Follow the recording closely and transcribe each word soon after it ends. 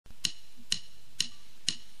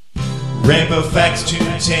Rainbow Facts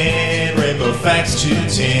 210, Rainbow Facts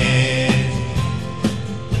 210.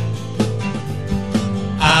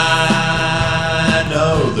 I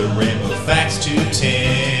know the Rainbow Facts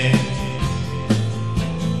 210.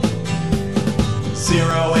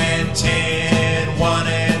 0 and 10, 1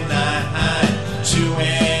 and 9, 2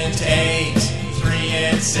 and 8, 3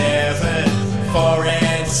 and 7, 4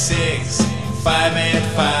 and 6, 5 and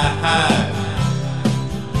 5.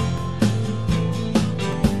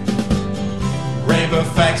 Rainbow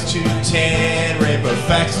Facts 210, Rainbow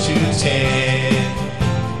Facts 210.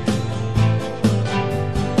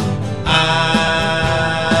 I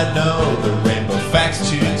know the Rainbow Facts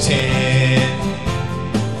 210.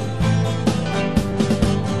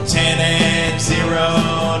 10 and 0,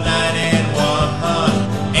 9 and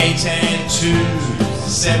 1, 8 and 2,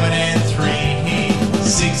 7 and 3,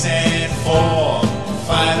 6 and 4,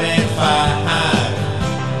 5 and 5.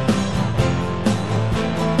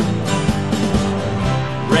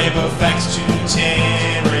 Rainbow Facts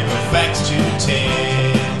 210, Rainbow Facts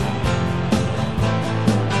 210.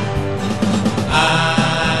 I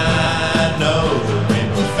know the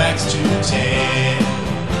Rainbow Facts 210.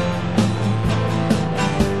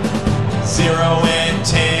 0 and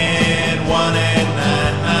 10, 1 and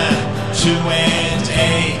 9, 2 and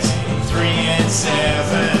 8, 3 and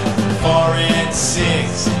 7, 4 and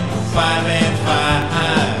 6, 5 and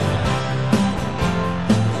 5.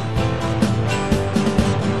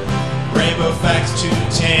 Rainbow Facts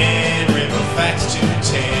 210, Rainbow Facts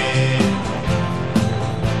 210.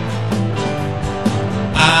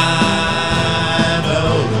 I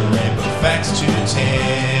know the Rainbow Facts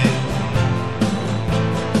 210.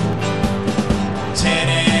 10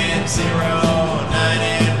 and 0, 9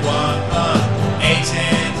 and 1, 8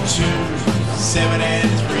 and 2, 7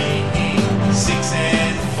 and 3, 6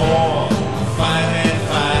 and 4, 5 and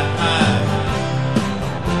 5.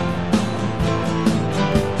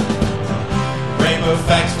 Rainbow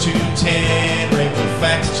Facts 210, Rainbow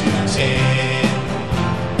Facts 210.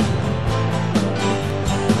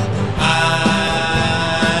 I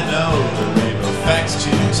know the Rainbow Facts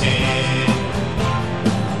 210.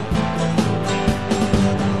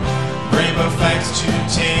 Rainbow Facts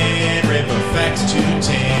 210, Rainbow Facts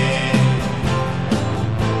 210.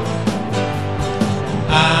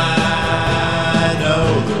 I know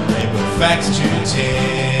the Rainbow Facts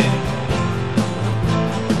 210.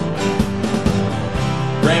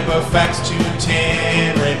 Rainbow Facts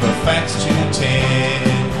 210, Rainbow Facts 210.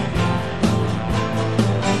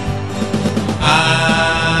 I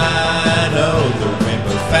know the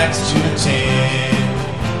Rainbow Facts 210.